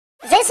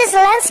This is the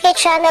Landscape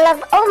channel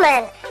of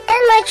Oman,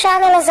 and my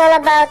channel is all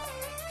about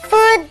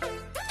food,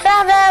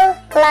 travel,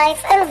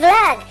 life, and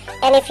vlog.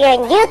 And if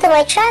you're new to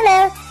my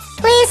channel,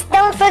 please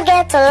don't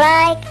forget to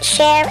like,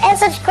 share, and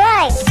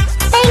subscribe.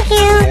 Thank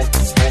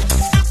you!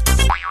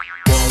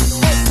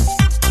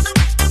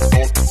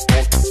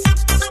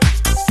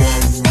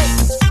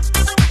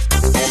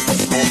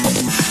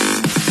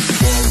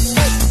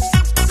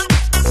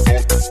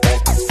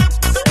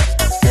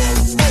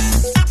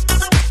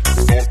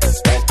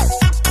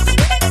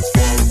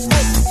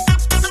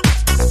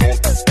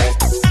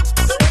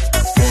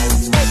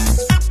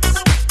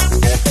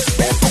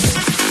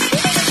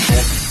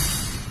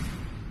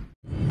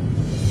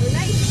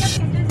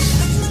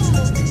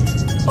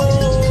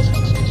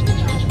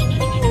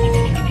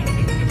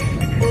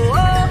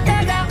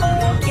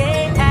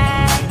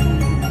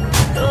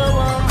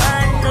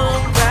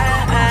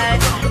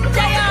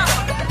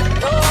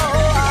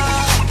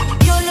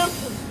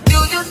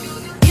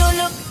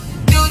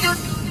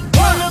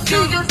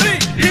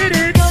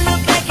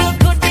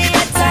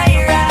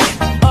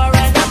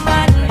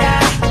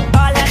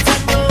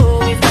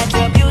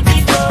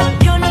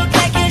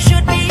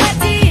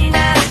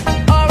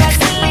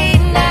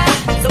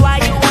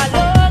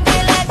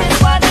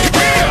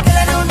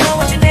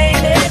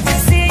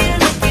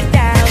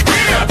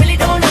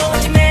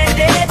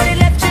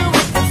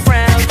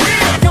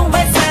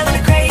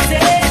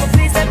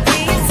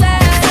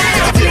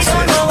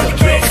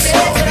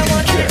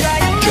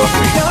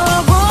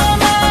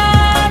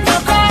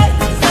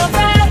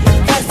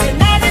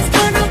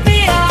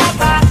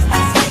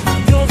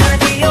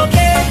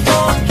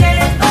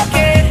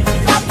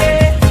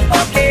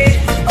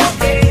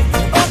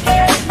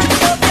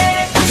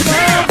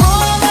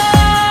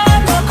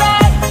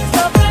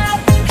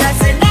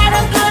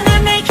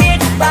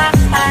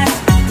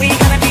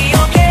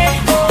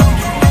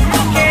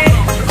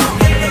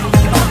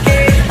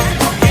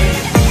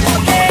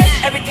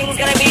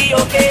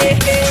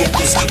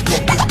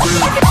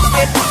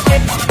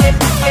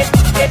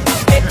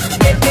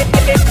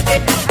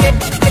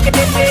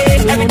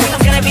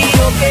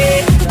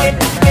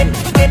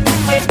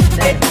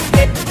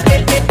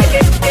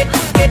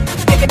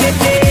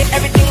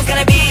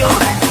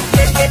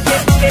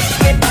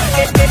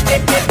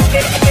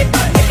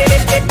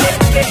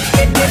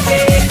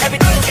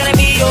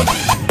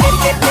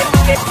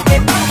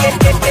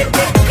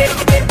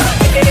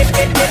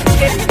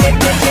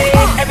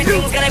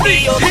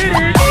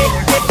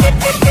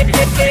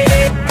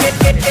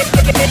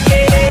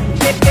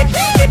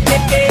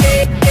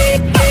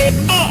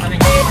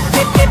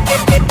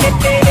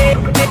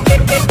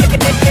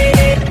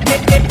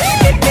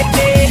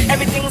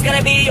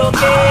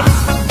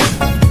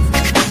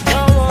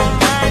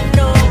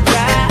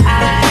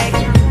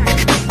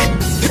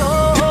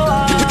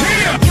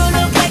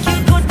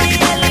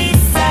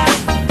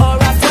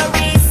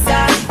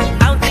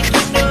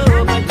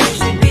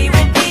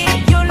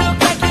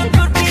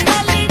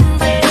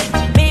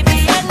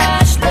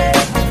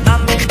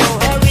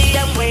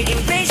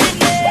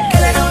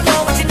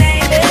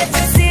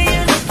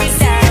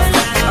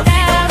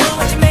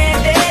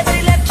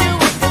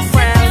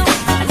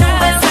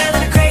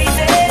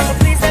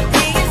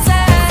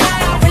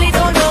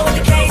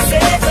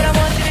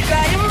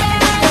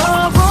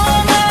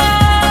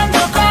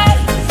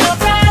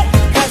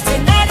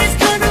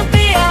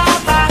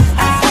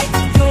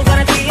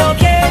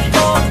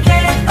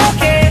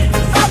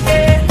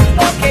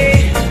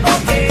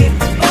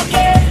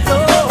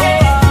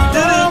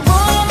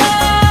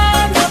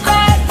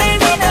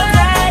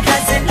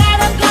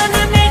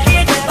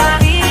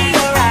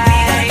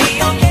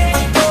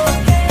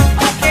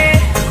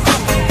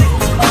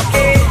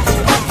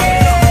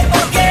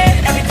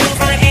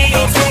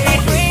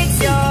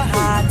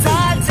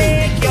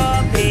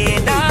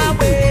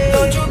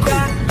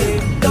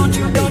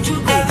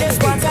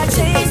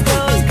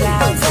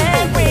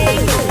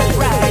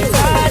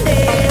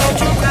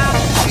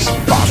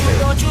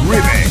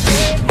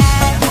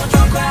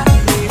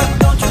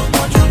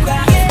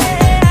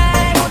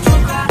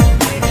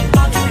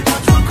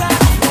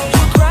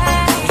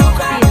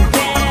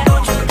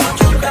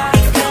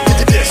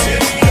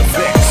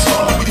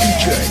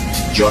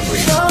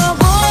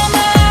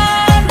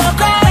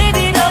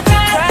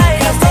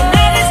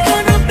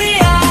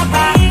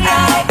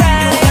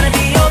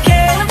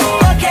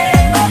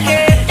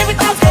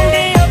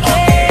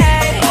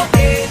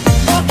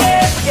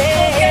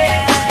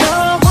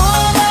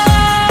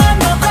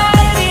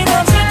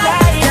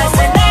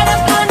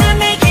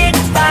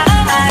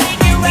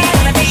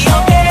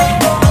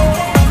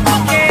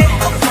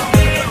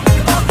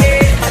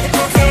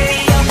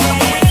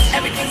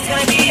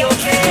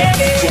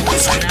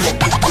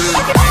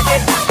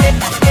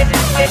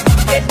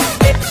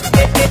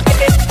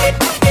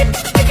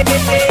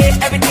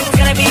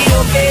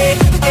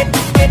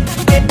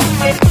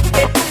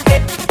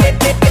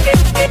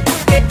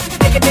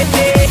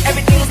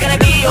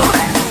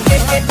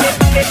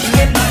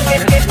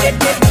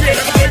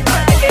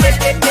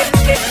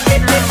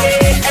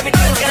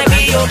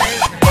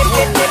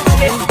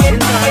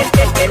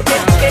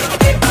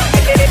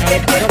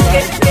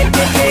 Everything's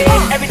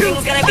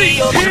gonna be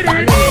okay.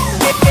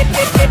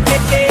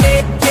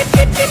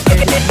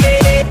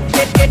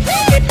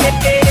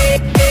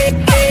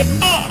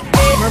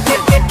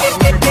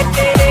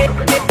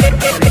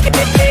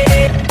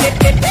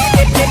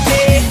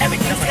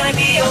 Everything's gonna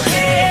be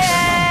okay.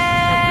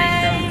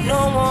 No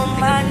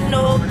woman,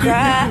 no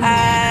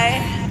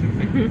cry.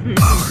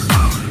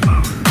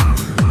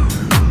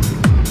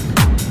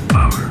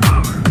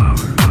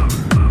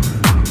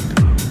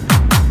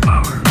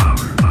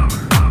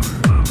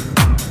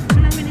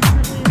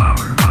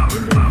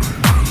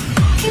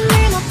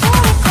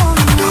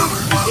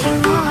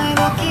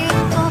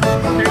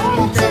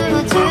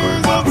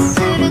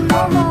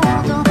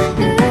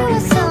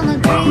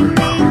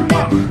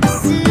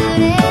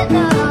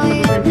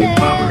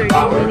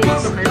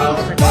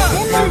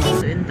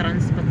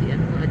 Entrance pati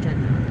ano nga dyan,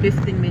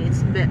 15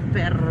 minutes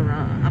per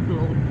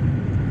upload.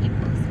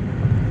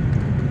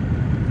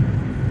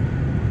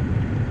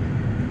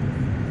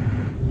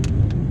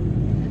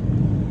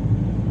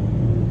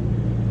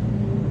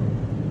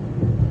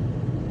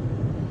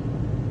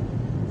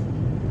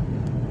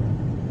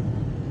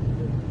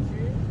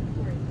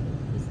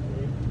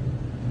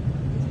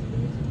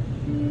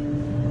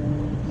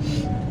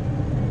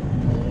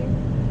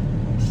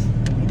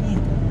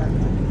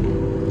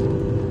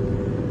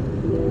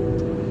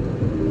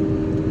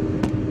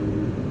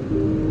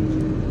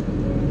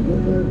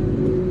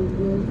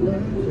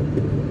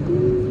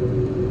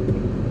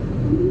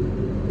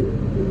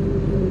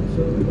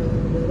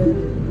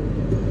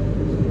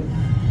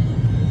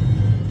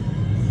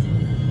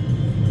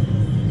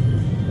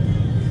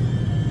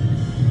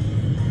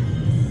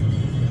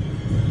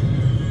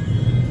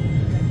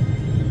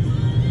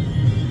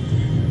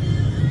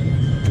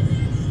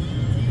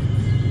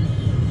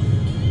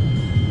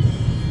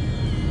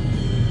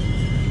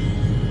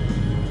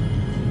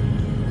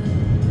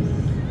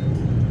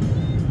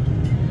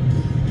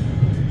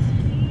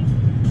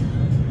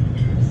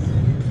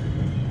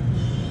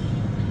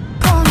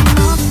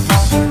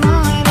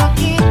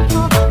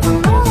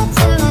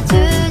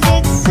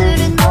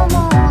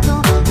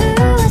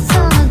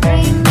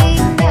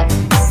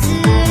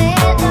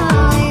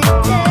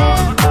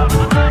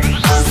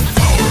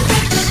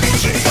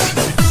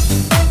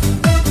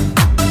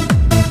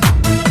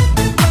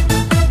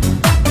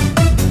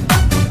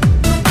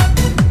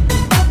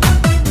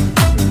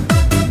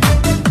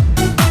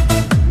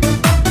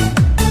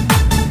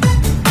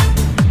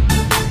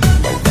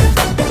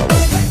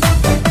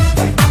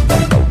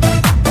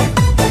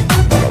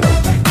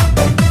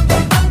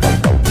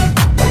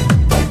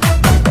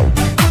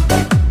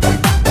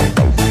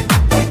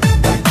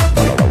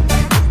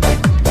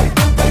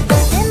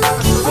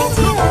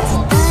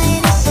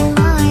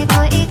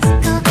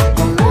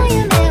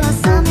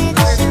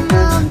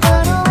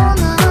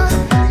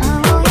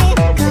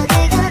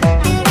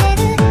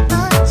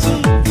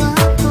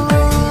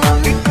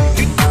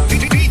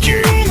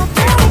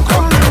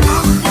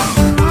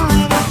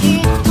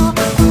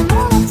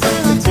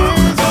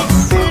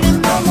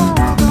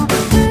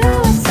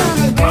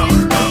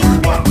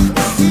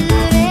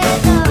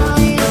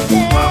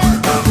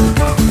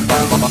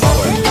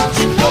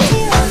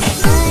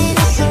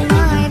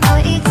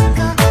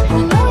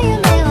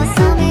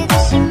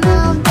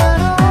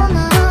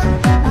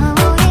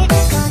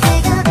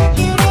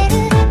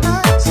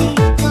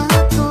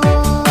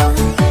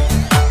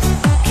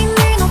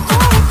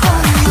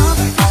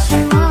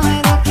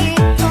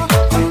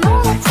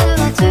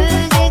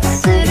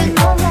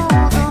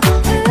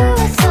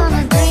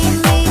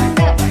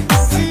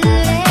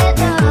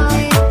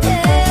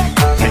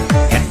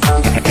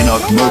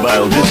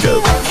 Mobile Disco.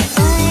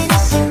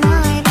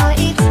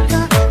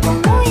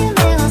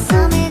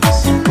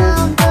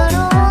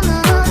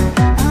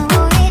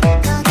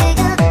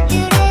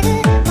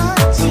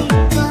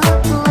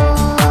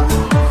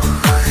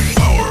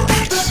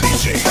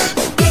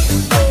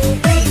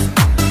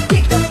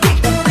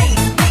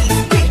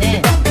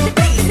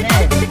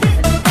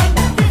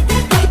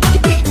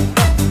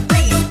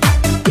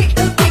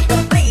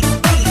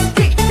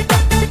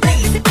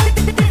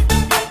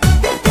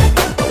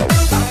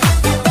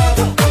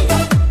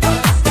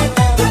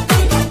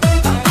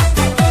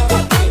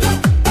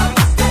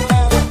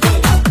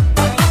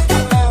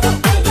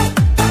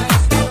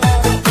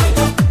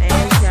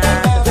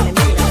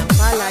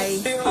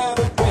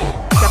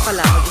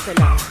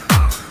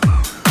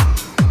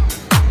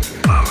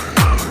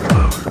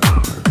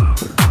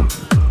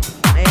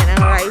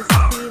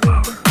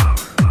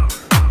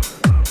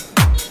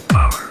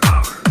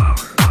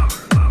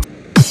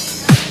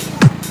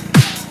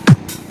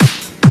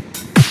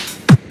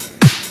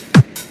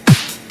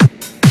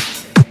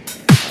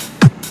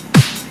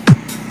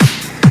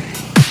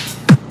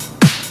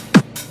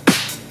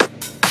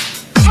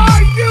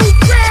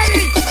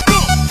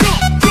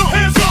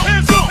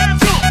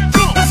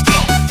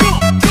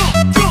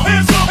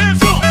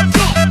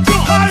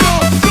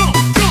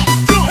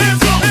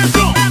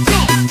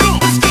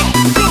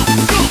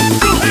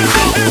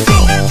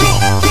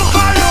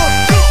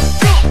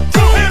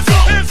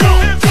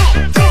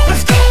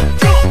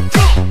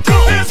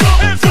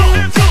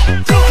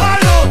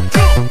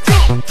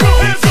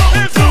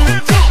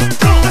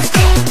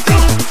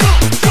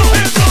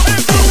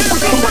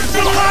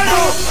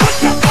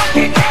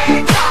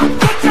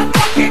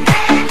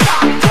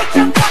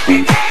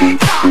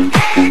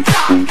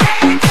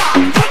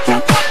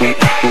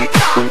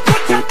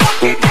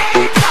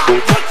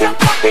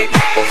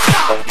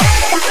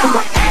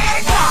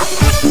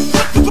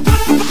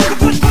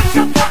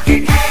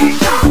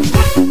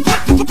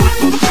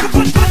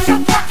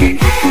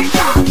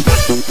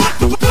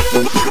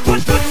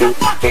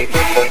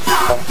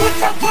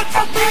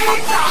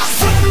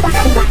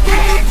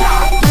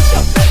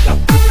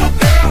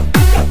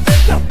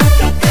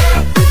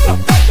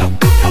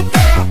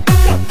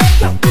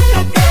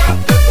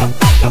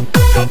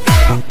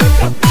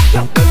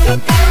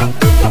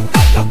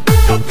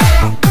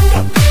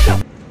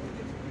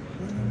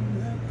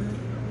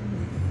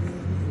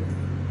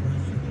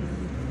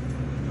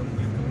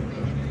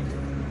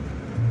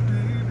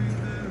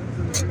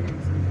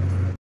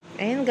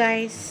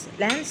 guys,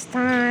 lunch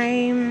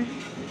time.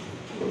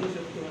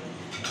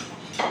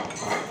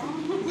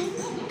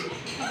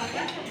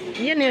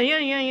 Yan.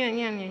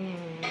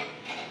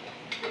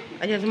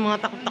 Ayan,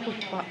 mga takot-takot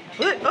pa.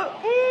 Uy,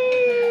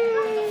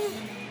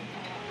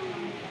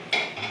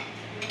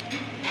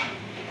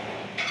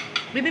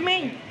 Baby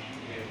May.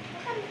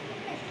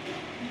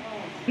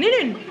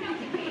 Ninin.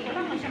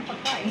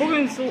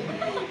 Bugin so.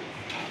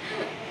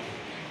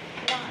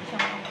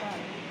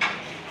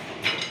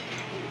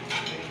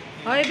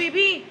 Hi,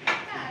 baby.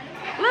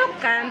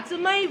 Welcome to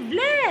my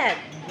vlog.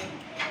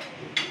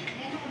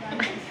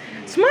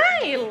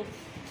 Smile.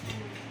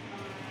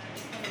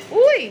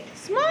 Uy,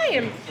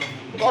 smile.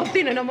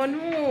 Korte na naman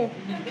mo.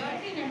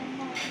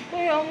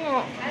 Kaya nga.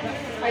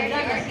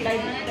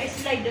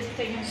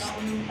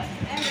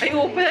 Ay,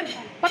 open.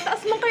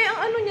 Pataas man kaya ang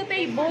ano niya,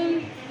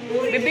 table.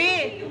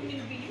 Bebe.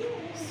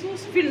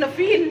 Sus, feel na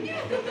feel.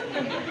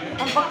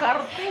 Ang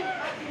pagka-arte.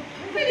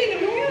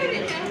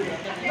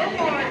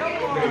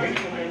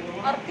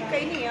 Arte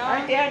kayo niya.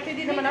 Arte,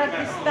 di naman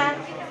artista.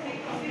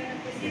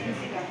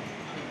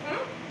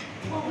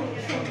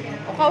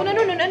 O, kauna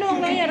nun, ano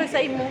ang nangyari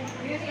sa imo?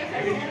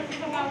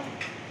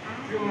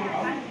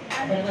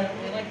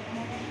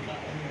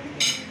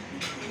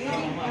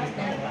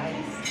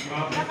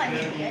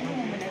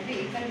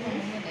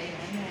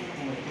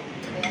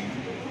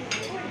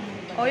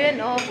 O yan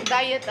o,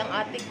 diet ang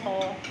atik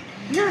ko.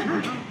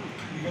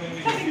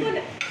 Sabi ko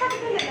na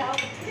daw.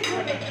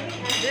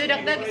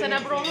 Dagdag sa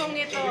nabrohong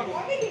ito.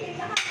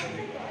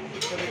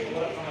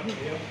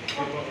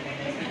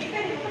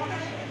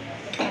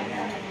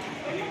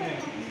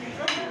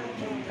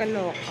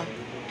 Kaloka.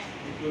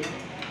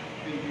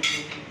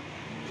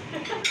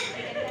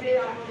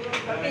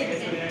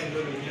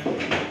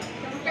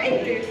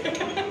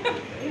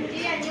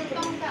 Iyan, yung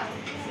tong daw.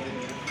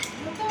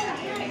 Yung tong,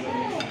 iyan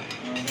mo.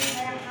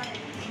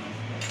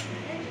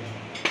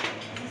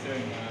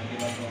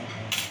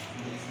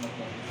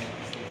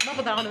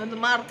 Mapunta ako naman ito.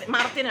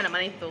 Marte na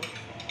naman ito.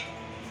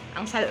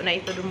 Ang salo na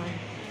ito duman.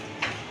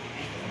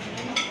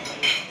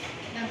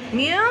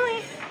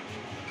 Meow.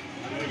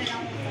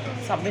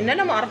 Sabi na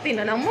naman, arte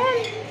na naman.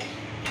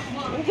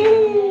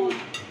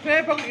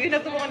 Kaya pag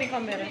inatuwa ni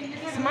camera.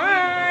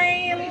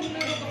 Smile!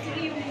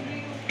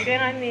 Kaya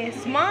nga ni,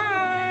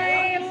 smile!